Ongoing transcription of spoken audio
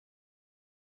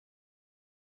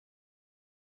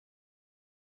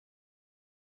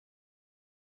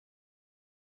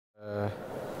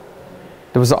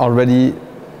There was already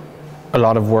a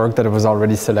lot of work that was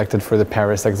already selected for the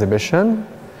Paris exhibition.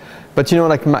 But you know,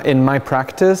 like in my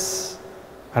practice,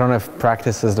 I don't know if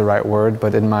practice is the right word,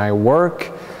 but in my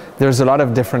work, there's a lot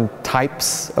of different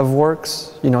types of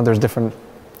works. You know, there's different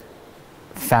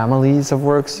families of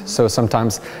works. So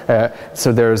sometimes,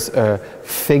 so there's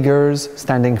figures,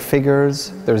 standing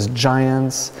figures, there's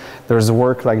giants, there's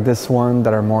work like this one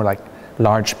that are more like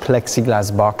large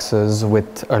plexiglass boxes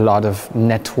with a lot of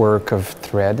network of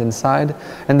thread inside.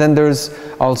 And then there's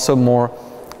also more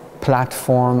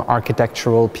platform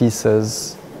architectural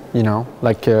pieces, you know,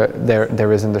 like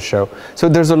there is in the show. So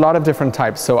there's a lot of different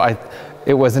types. So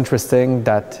it was interesting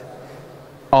that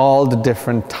all the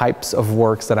different types of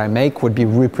works that I make would be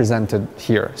represented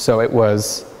here. So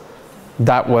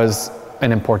that was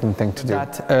an important thing to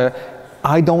do.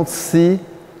 I don't see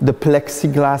the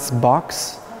plexiglass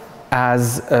box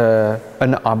as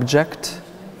an object,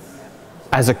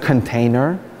 as a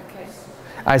container. Okay.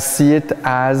 I see it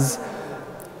as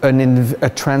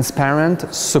a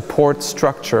transparent support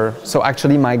structure. So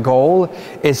actually my goal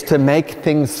is to make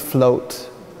things float.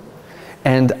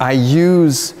 And I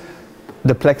use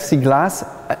the plexiglass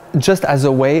just as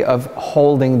a way of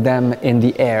holding them in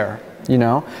the air, you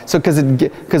know? So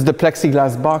because the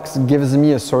plexiglass box gives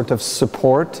me a sort of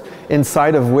support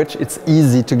inside of which it's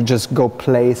easy to just go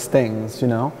place things, you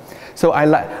know? So I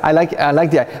like the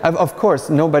idea. Of course,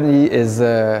 nobody is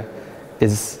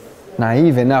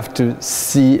naive enough to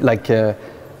see, like, to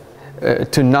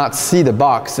not see the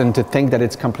box and to think that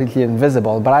it's completely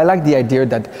invisible. But I like the idea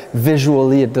that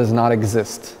visually it does not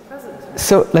exist.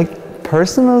 So, like,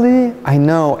 personally, I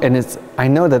know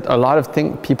that a lot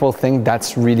of people think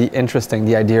that's really interesting.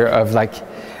 The idea of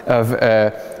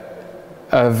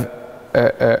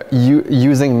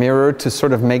using mirror to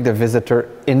sort of make the visitor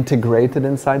integrated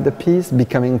inside the piece,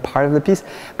 becoming part of the piece.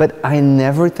 But I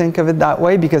never think of it that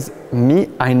way because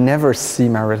I never see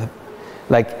my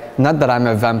not that I'm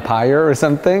a vampire or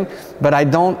something, but I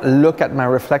don't look at my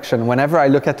reflection. Whenever I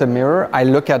look at the mirror, I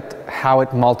look at how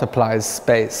it multiplies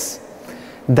space.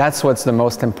 That's what's the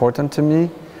most important to me.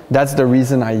 That's the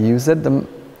reason I use it,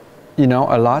 you know,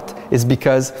 a lot, is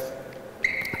because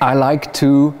I like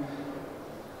to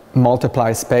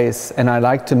multiply space and I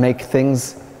like to make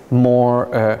things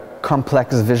more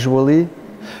complex visually.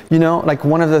 You know, like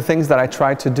one of the things that I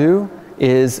try to do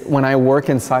is when I work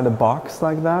inside a box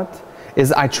like that,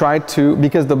 is I try to,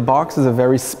 because the box is a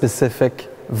very specific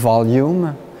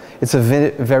volume, it's a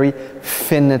very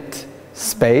finite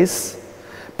space,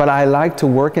 but I like to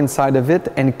work inside of it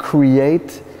and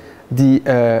create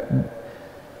the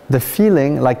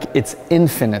feeling like it's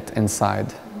infinite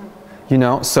inside, you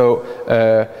know. So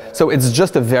it's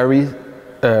just a very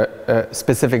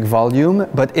specific volume,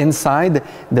 but inside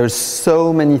there's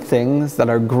so many things that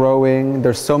are growing.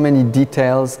 There's so many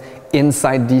details,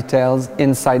 inside details,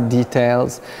 inside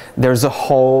details. There's a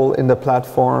hole in the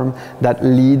platform that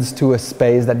leads to a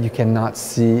space that you cannot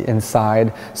see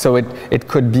inside. So it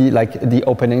could be like the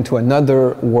opening to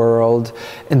another world.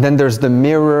 And then there's the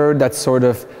mirror that sort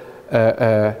of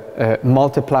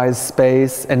multiplies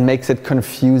space and makes it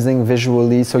confusing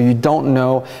visually. So you don't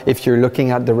know if you're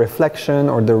looking at the reflection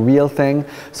or the real thing.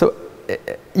 So,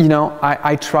 you know,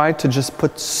 I try to just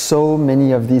put so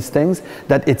many of these things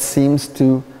that it seems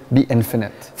to be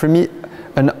infinite. For me,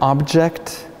 an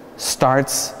object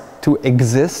starts to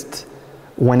exist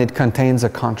when it contains a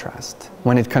contrast,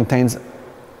 when it contains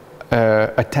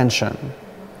a tension.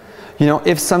 You know,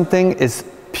 if something is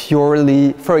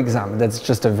purely, for example, that's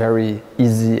just a very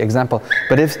easy example,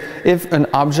 but if an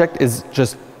object is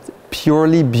just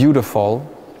purely beautiful,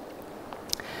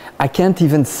 I can't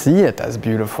even see it as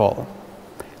beautiful.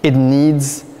 It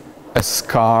needs a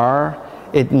scar,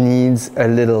 it needs a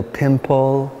little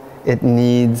pimple, it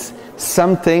needs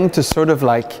something to sort of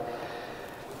like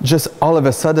just all of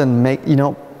a sudden make, you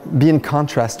know, be in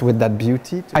contrast with that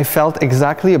beauty. I felt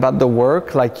exactly about the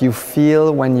work like you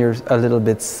feel when you're a little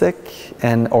bit sick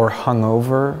or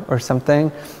hungover or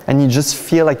something, and you just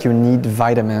feel like you need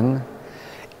vitamin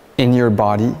in your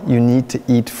body. You need to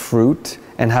eat fruit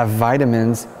and have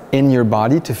vitamins in your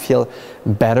body to feel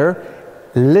better.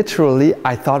 Literally,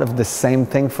 I thought of the same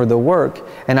thing for the work,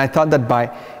 and I thought that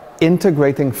by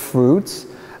integrating fruits,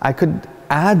 I could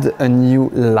add a new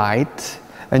light,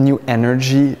 a new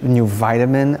energy, a new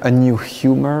vitamin, a new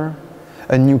humor,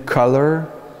 a new color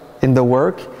in the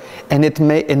work, and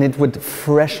it would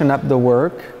freshen up the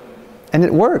work, and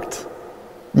it worked,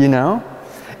 you know?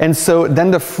 And so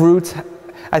then the fruits,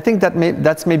 I think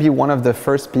that's maybe one of the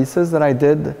first pieces that I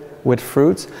did with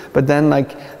fruits, but then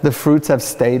like the fruits have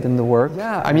stayed in the work.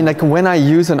 Yeah, I mean, like when I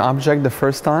use an object the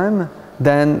first time,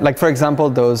 then, like for example,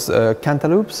 those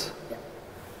cantaloupes,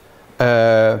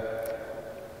 I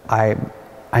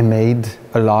made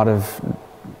a lot of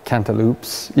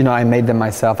cantaloupes. You know, I made them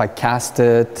myself. I cast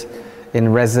it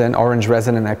in resin, orange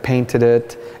resin, and I painted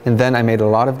it. And then I made a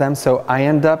lot of them. So I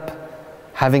end up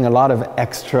having a lot of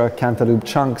extra cantaloupe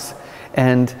chunks.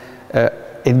 And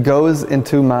it goes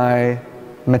into my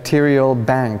material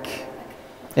bank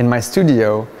in my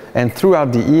studio. And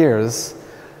throughout the years,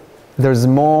 there's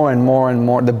more and more and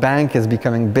more. The bank is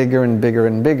becoming bigger and bigger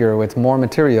and bigger with more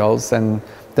materials, and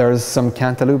there's some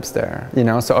cantaloupes there, you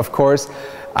know. So of course,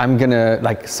 I'm gonna,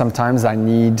 like, sometimes I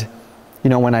need, you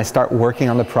know, when I start working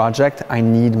on the project, I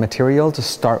need material to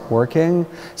start working.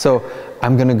 So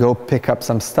I'm gonna go pick up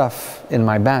some stuff in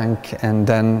my bank, and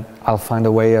then I'll find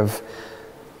a way of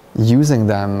using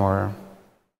them or